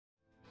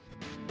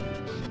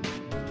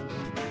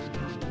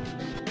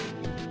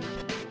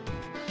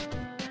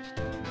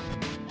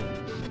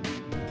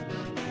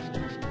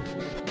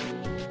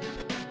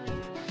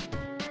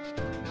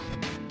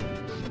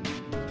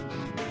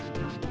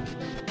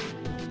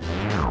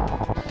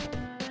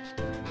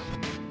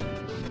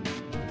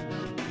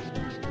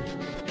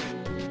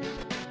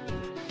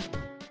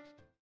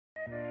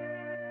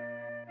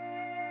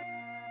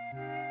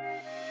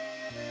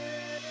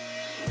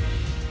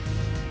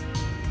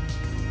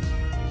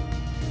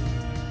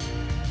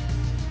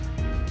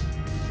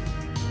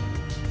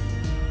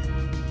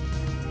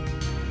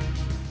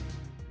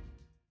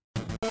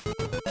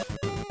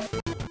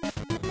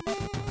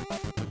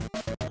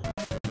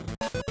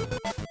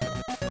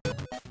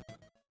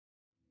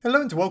Hello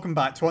and welcome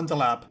back to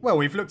Underlab. Well,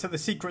 we've looked at the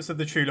secrets of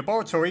the true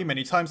laboratory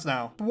many times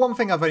now, but one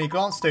thing I've only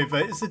glanced over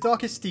is the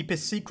darkest,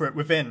 deepest secret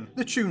within.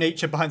 The true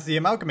nature behind the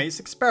amalgamates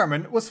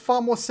experiment was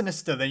far more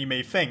sinister than you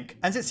may think,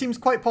 and it seems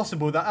quite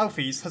possible that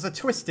Alphys has a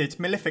twisted,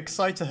 malefic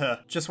side to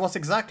her. Just what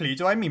exactly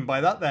do I mean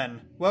by that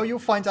then? Well, you'll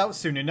find out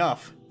soon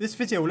enough. This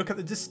video will look at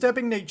the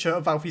disturbing nature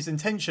of Alphys'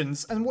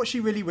 intentions and what she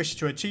really wished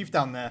to achieve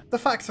down there. The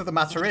fact of the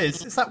matter is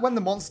that when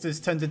the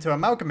monsters turned into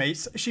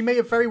amalgamates, she may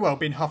have very well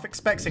been half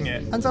expecting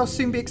it, and I'll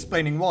soon be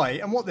explaining why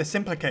and what this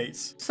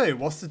implicates. So,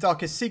 what's the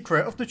darkest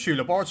secret of the true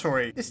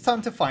laboratory? It's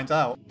time to find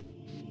out.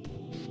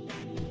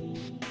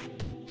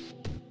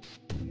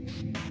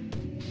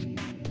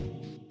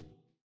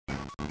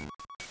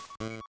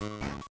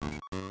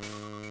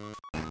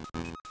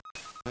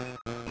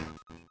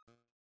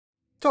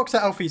 Dr.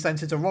 Alphys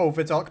entered a role of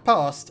a dark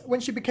past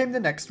when she became the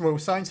next royal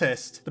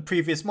scientist. The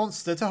previous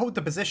monster to hold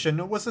the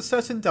position was a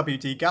certain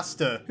W.D.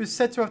 Gaster, who's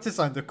said to have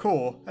designed the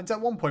core, and at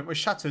one point was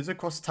shattered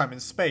across time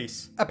and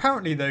space.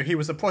 Apparently though, he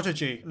was a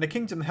prodigy, and the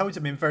kingdom held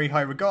him in very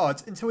high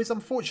regard until his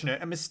unfortunate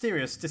and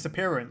mysterious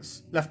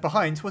disappearance. Left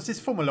behind was his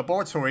former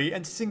laboratory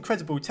and his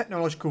incredible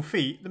technological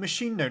feat, the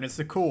machine known as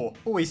the core,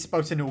 always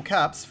spelt in all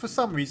caps for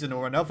some reason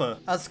or another.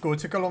 Asgore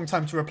took a long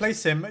time to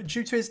replace him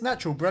due to his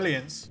natural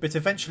brilliance, but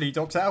eventually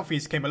Dr.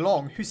 Alphys came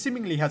along, who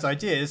seemingly had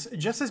ideas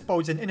just as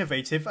bold and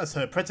innovative as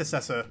her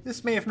predecessor.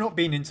 This may have not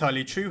been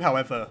entirely true,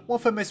 however. One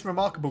of her most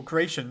remarkable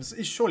creations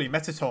is surely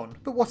Metaton.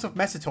 But what of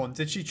Metaton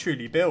did she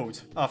truly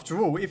build? After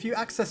all, if you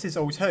access his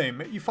old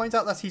home, you find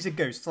out that he's a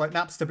ghost like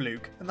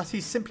Napsterbluke, and that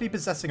he's simply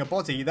possessing a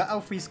body that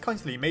Alphys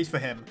kindly made for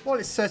him. While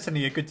it's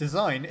certainly a good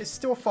design, it's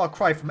still a far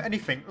cry from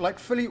anything like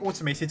fully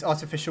automated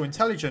artificial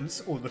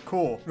intelligence or the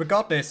core.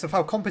 Regardless of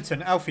how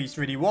competent Alphys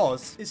really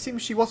was, it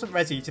seems she wasn't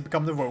ready to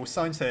become the royal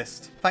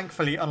scientist.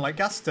 Thankfully, unlike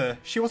Gaster,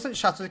 she wasn't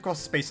shattered across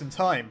space and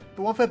time,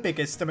 but one of her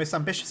biggest and most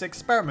ambitious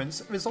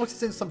experiments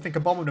resulted in something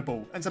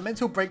abominable and a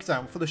mental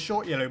breakdown for the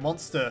short yellow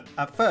monster.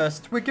 At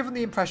first, we're given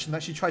the impression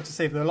that she tried to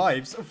save the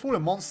lives of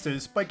fallen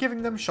monsters by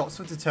giving them shots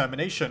of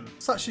determination.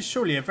 Such is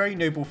surely a very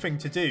noble thing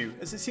to do,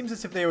 as it seems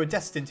as if they were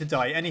destined to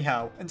die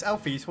anyhow, and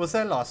Alphys was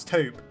their last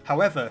hope.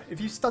 However,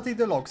 if you study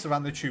the logs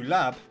around the true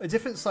lab, a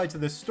different side to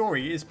the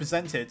story is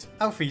presented.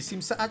 Alphys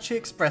seems to actually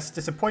express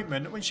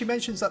disappointment when she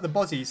mentions that the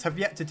bodies have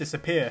yet to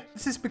disappear.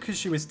 This is because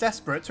she was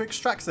desperate to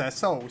extract their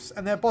souls,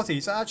 and their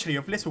bodies are actually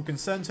of little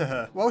concern to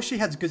her. While she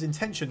had good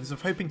intentions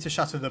of hoping to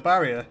shatter the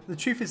barrier, the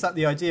truth is that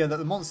the idea that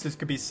the monsters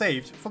could be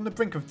saved from the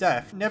brink of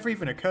death never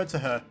even occurred to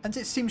her, and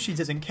it seems she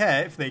didn't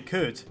care if they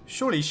could.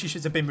 Surely she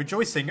should have been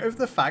rejoicing over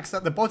the fact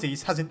that the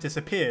bodies hadn't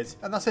disappeared,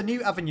 and that a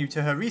new avenue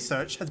to her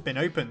research had been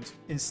opened.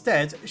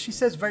 Instead, she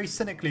says very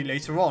cynically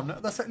later on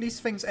that at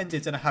least things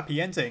ended in a happy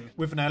ending,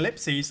 with an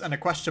ellipses and a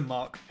question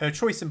mark. Her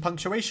choice in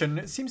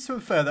punctuation seems to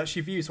infer that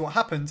she views what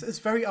happened as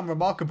very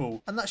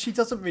unremarkable, and that she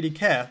doesn't really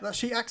care that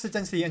she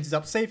accidentally ended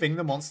up saving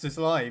the monsters'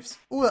 lives.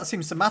 All that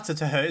seems to matter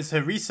to her is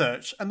her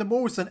research, and the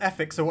morals and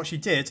ethics of what she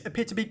did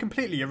appear to be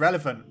completely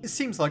irrelevant. It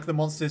seems like the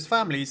monsters'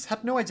 families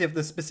had no idea of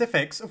the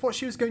specifics of what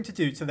she was going to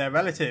do to their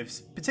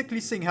relatives,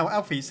 particularly seeing how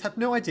Alphys had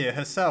no idea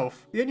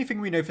herself. The only thing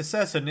we know for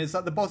certain is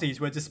that the bodies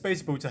were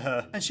disposable to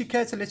her, and she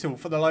cared a little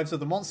for the lives of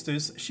the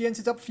monsters she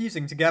ended up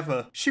fusing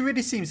together. She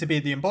really seems to be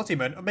the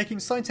embodiment of making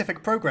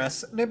scientific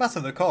progress no matter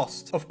the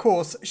cost. Of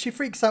course, she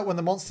freaks out when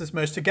the monsters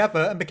merged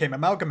together and became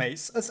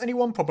amalgamates, as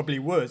anyone probably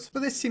would,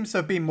 but this seems to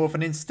have been more of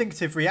an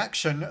instinctive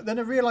reaction than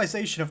a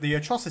realization of the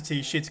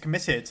atrocity she had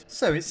committed.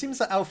 So it seems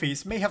that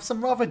Alphys may have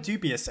some rather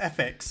dubious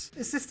ethics.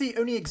 Is this the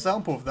only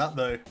example of that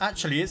though?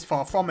 Actually, it's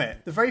far from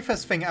it. The very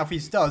first thing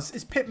Alphys does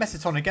is pit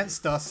Metaton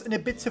against us in a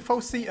bid to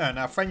falsely earn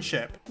our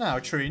friendship. Now,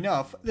 true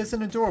enough, there's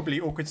an adorably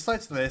awkward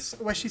side to this,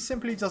 where she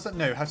simply doesn't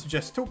know how to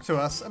just talk to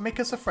us and make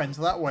us a friend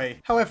that way.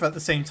 However, at the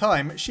same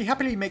time, she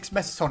happily makes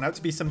Metaton out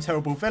to be some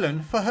terrible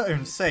villain for her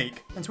own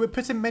sake, and we're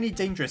put in many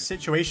dangerous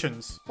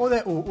situations. While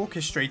they're all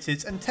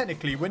orchestrated and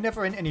technically we're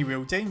never in any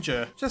real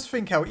danger, just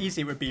think how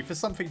easy it would be for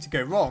something to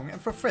go wrong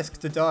and for Frisk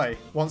to die.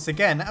 Once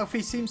again,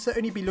 Alphys seems to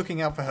only be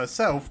looking out for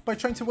herself by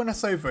trying to win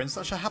us over in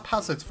such a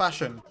haphazard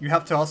fashion. You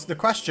have to ask the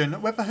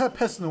question whether her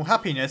personal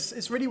happiness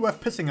is really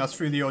worth putting us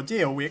through the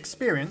ordeal we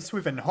experience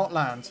within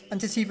Hotland.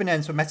 And it even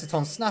ends with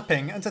Metaton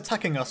snapping and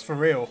attacking us for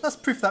real. That's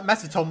proof that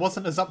Metaton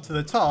wasn't as up to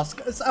the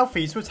task as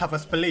Alphys would have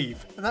us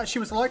believe, and that she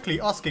was likely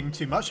asking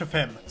too much of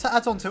him. To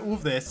add on to all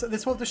this,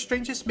 there's one of the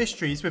strangest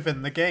mysteries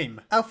within the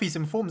game. Alphys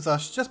informs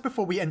us just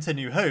before we enter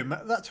New Home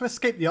that to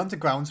escape the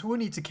underground we'll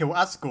need to kill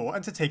Asgore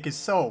and to take his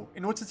soul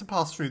in order to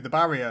pass through the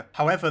barrier.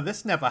 However,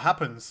 this never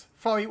happens.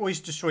 Flowey always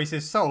destroys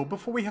his soul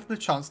before we have the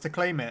chance to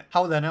claim it.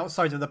 How then,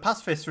 outside of the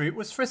pacifist route,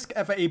 was Frisk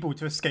ever able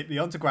to escape the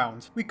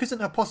underground? We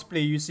couldn't have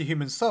possibly used the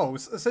human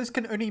souls, as those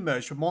can only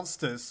merge with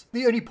monsters.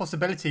 The only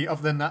possibility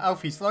other than that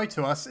Alphys lied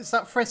to us is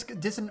that Frisk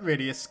didn't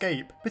really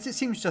escape, but it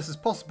seems just as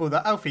possible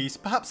that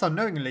Alphys, perhaps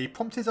unknowingly,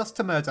 prompted us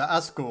to murder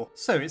Asgore.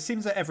 So it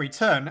seems at every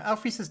turn,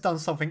 Alphys has done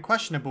something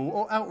questionable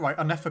or outright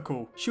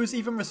unethical. She was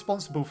even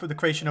responsible for the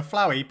creation of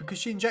Flowey because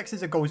she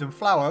injected a golden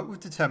flower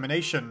with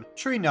determination.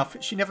 True enough,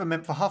 she never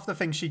meant for half the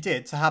things she did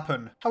did to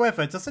happen.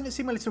 However, doesn't it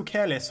seem a little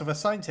careless of a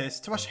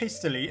scientist to rush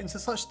hastily into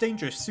such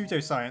dangerous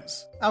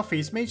pseudoscience?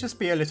 Alphys may just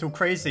be a little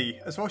crazy,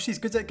 as while she's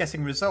good at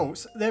getting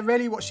results, they're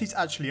rarely what she's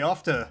actually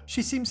after.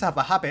 She seems to have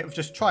a habit of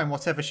just trying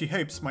whatever she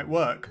hopes might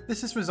work.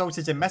 This has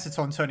resulted in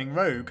Metaton turning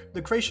rogue,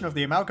 the creation of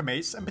the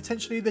amalgamates, and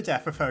potentially the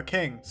death of her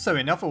king. So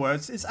in other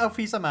words, is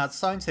Alphys a mad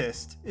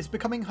scientist? It's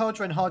becoming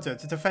harder and harder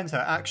to defend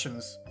her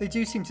actions. They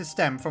do seem to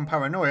stem from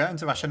paranoia and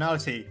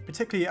irrationality,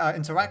 particularly our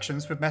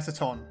interactions with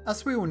Metaton.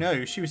 As we all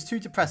know, she was too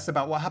depressed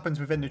about what happened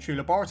within the true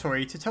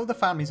laboratory to tell the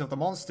families of the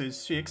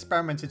monsters she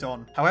experimented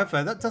on.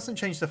 However, that doesn't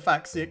change the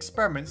facts the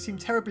experiments seem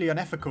terribly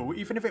unethical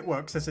even if it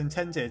works as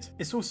intended.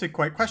 It's also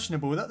quite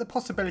questionable that the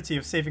possibility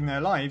of saving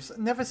their lives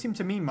never seemed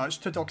to mean much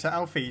to Dr.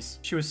 Alphys.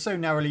 She was so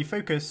narrowly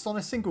focused on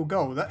a single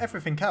goal that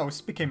everything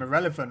else became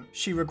irrelevant.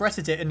 She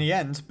regretted it in the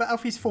end, but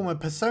Alphys' former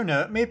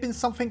persona may have been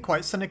something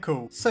quite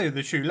cynical. So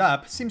the true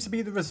lab seems to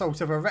be the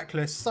result of a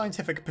reckless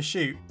scientific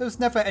pursuit. There was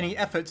never any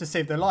effort to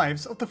save the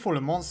lives of the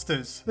fallen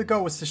monsters. The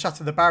goal was to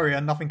shatter the barrier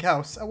and nothing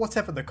else, at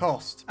whatever the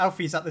cost.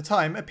 Alphys at the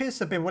time appears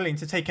to have been willing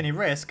to take any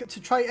risk to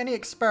try any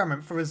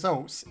experiment for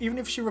results, even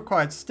if she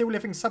required still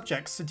living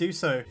subjects to do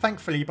so.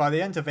 Thankfully, by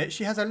the end of it,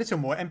 she has a little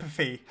more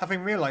empathy,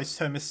 having realised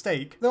her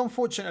mistake, though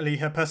unfortunately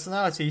her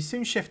personality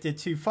soon shifted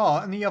too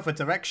far in the other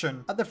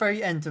direction. At the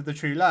very end of the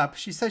true lab,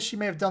 she says she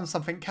may have done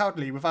something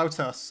cowardly without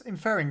us,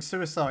 inferring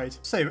suicide.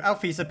 So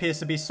Alphys appears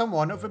to be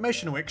someone of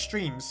emotional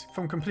extremes.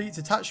 From complete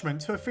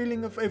detachment to a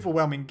feeling of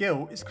overwhelming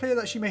guilt, it's clear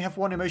that she may have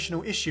one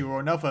emotional issue or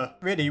another.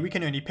 Really, we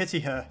can only pity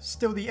her.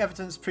 Still, the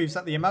evidence proves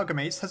that the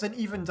amalgamates has an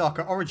even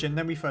darker origin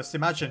than we first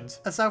imagined,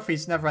 as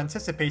Alphys never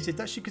anticipated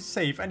that she could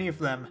save any of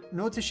them,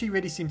 nor does she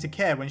really seem to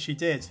care when she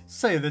did.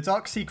 So the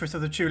dark secret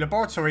of the true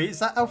laboratory is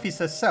that Alphys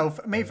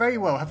herself may very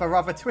well have a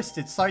rather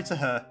twisted side to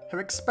her. Her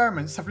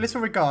experiments have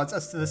little regard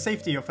as to the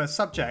safety of her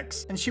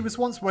subjects, and she was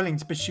once willing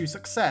to pursue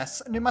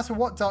success no matter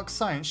what dark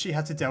science she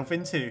had to delve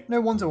into.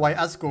 No wonder why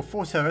Asgore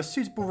thought her a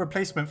suitable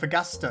replacement for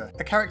Gaster,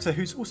 a character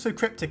who's also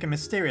cryptic and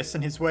mysterious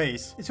in his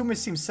ways. It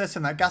almost seems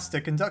certain that Gaster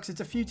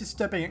conducted a few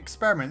disturbing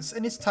experiments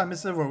in his time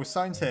as a royal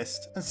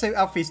scientist, and so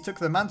Alphys took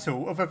the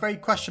mantle of a very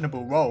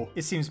questionable role.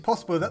 It seems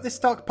possible that this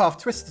dark path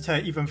twisted her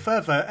even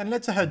further and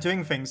led to her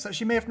doing things that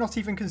she may have not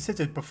even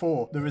considered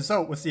before. The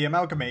result was the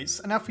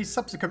amalgamates and Alphys'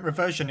 subsequent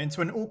reversion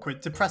into an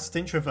awkward, depressed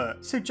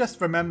introvert. So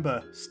just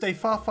remember, stay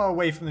far, far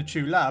away from the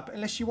true lab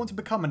unless you want to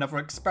become another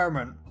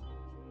experiment.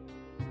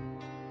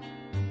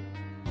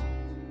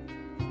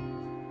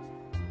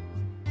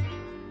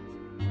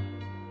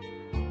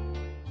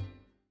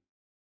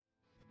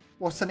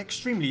 What an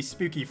extremely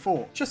spooky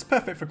thought. Just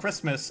perfect for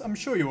Christmas, I'm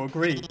sure you'll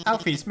agree.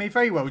 Alphys may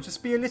very well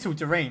just be a little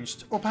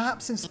deranged, or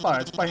perhaps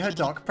inspired by her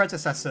dark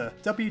predecessor,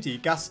 W.D.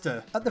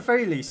 Gaster. At the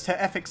very least, her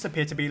ethics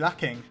appear to be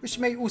lacking, which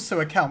may also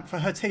account for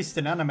her taste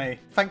in anime.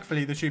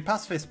 Thankfully, the true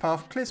pacifist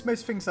path clears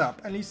most things up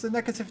and leaves the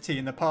negativity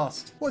in the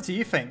past. What do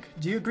you think?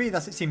 Do you agree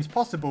that it seems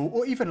possible,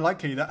 or even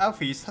likely, that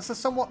Alphys has a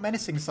somewhat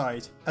menacing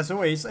side? As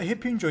always, I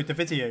hope you enjoyed the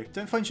video.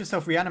 Don't find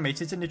yourself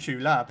reanimated in the true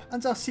lab,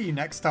 and I'll see you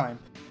next time.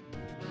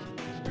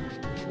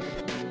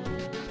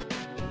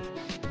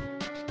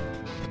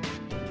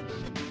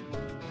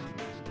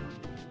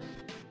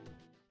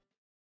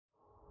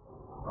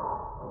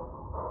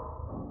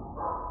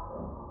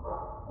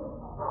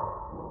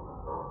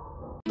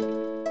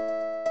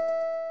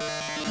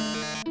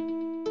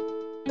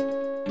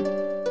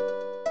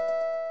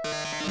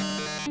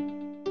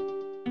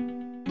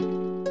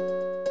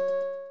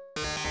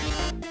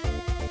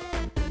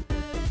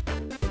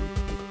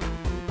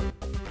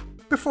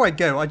 Before I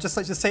go, I'd just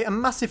like to say a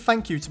massive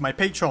thank you to my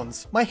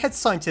patrons. My head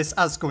scientists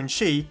Asgore and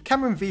She,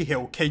 Cameron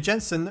Vigil, Kay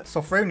Jensen,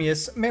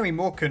 Sophronius, Mary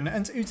Morkan,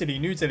 and Oodly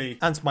Noodly.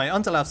 And my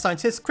Underlab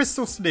scientists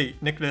Crystal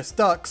Sleet, Nicholas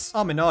Dux,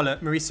 Armin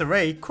Arlett, Marisa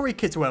Ray, Corey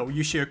Kidwell,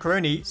 Yushio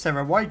Coroni,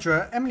 Sarah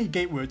Wydra, Emily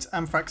Gatewood,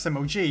 Amphrax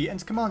MLG,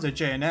 and Commander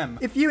JNM.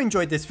 If you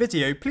enjoyed this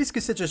video, please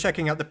consider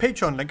checking out the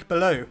Patreon link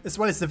below, as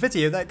well as the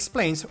video that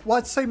explains why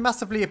I'd so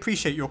massively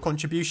appreciate your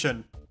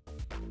contribution.